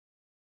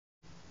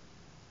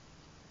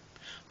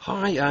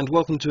Hi and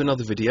welcome to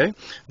another video.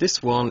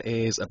 This one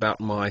is about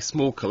my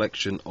small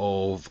collection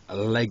of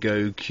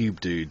Lego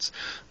Cubedudes.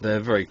 They're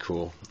very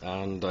cool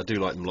and I do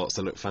like them lots.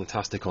 They look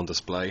fantastic on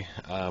display.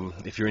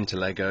 If you're into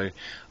Lego,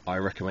 I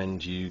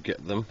recommend you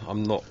get them.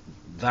 I'm not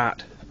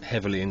that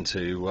heavily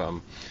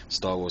into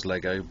Star Wars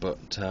Lego,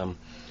 but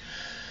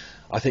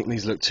I think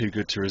these look too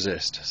good to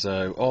resist.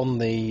 So on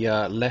the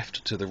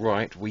left to the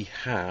right we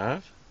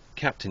have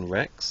Captain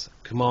Rex,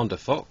 Commander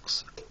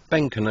Fox,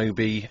 Ben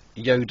Kenobi,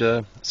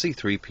 Yoda,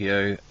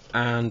 C-3PO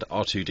and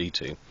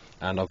R2-D2,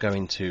 and I'll go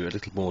into a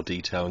little more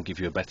detail and give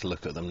you a better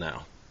look at them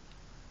now.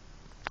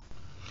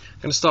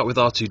 I'm going to start with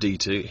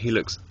R2-D2. He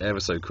looks ever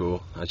so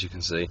cool, as you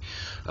can see.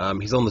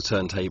 He's on the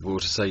turntable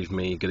to save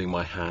me getting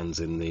my hands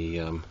in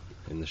the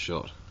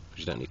shot, because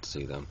you don't need to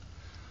see them.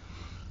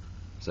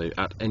 So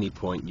at any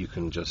point you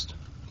can just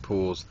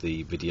pause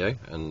the video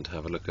and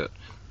have a look at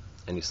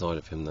any side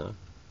of him there.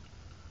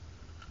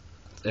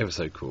 It's ever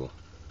so cool.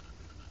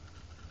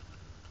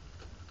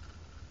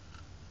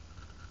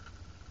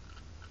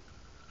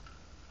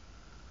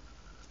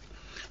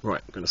 Right,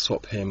 I'm going to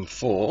swap him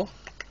for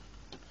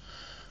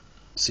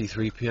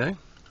C-3PO.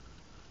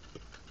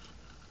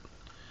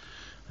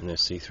 And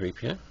there's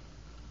C-3PO.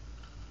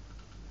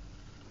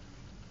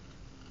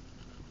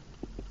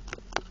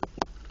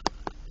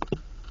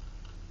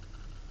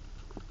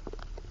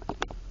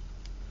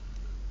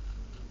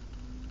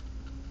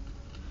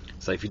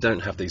 So if you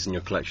don't have these in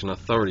your collection, I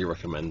thoroughly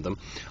recommend them.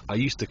 I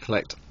used to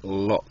collect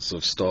lots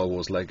of Star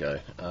Wars Lego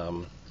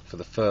for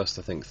the first,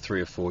 I think,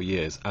 3 or 4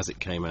 years as it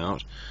came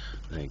out.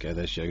 There you go,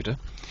 there's Yoda.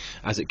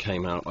 As it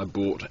came out, I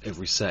bought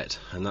every set,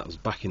 and that was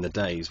back in the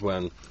days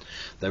when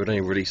they would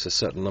only release a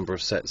certain number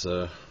of sets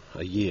a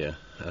year,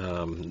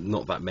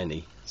 not that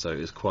many, so it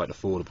was quite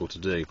affordable to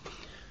do.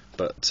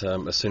 But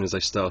as soon as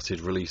they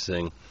started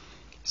releasing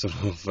sort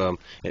of,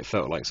 it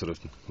felt like sort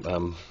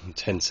of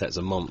 10 sets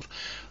a month,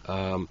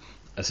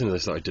 as soon as they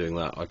started doing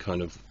that, I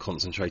kind of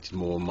concentrated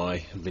more on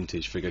my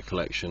vintage figure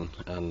collection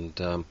and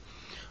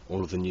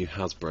all of the new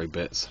Hasbro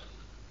bits.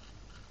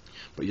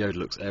 But Yoda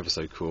looks ever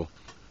so cool.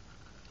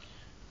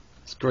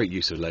 It's great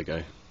use of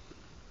Lego.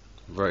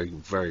 Very,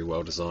 very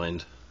well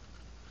designed.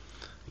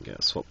 You get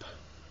a swap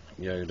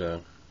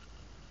Yoda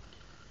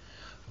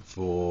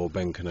for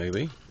Ben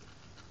Kenobi.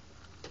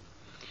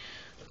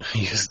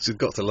 You've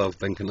got to love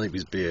Ben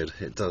Kenobi's beard.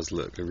 It does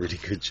look a really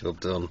good job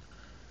done.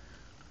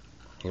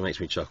 He makes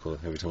me chuckle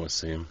every time I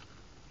see him.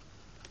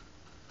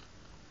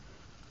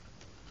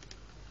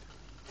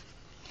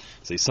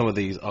 See, some of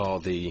these are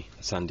the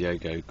San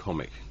Diego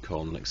Comic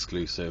Con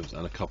exclusives,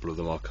 and a couple of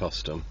them are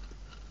custom.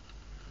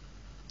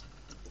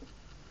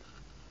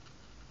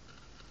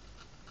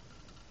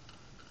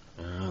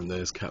 And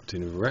there's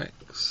Captain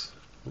Rex.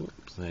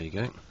 Whoops, there you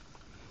go.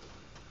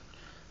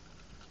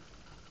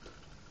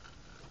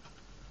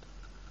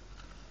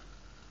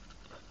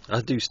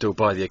 I do still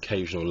buy the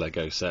occasional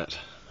Lego set.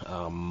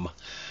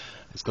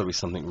 It's got to be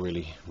something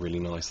really, really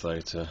nice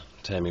though to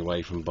tear me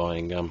away from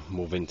buying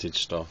more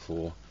vintage stuff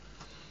or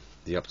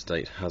the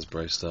up-to-date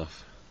Hasbro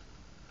stuff.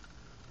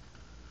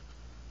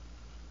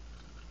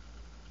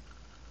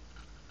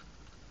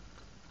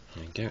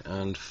 There you go,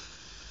 and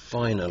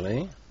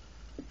finally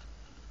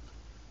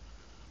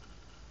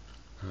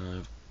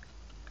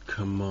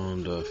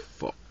Commander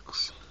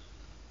Fox.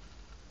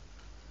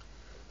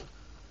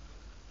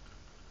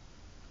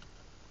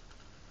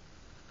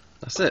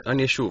 That's it,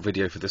 only a short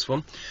video for this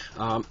one.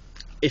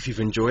 If you've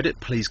enjoyed it,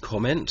 please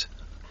comment.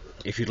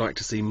 If you'd like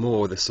to see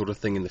more of this sort of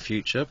thing in the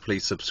future,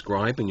 please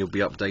subscribe and you'll be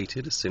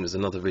updated as soon as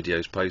another video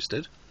is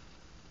posted.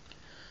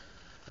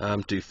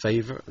 Do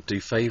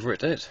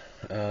favourite it,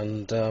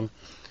 and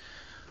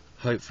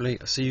hopefully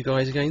I'll see you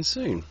guys again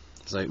soon.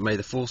 So may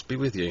the force be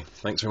with you.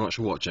 Thanks very much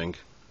for watching.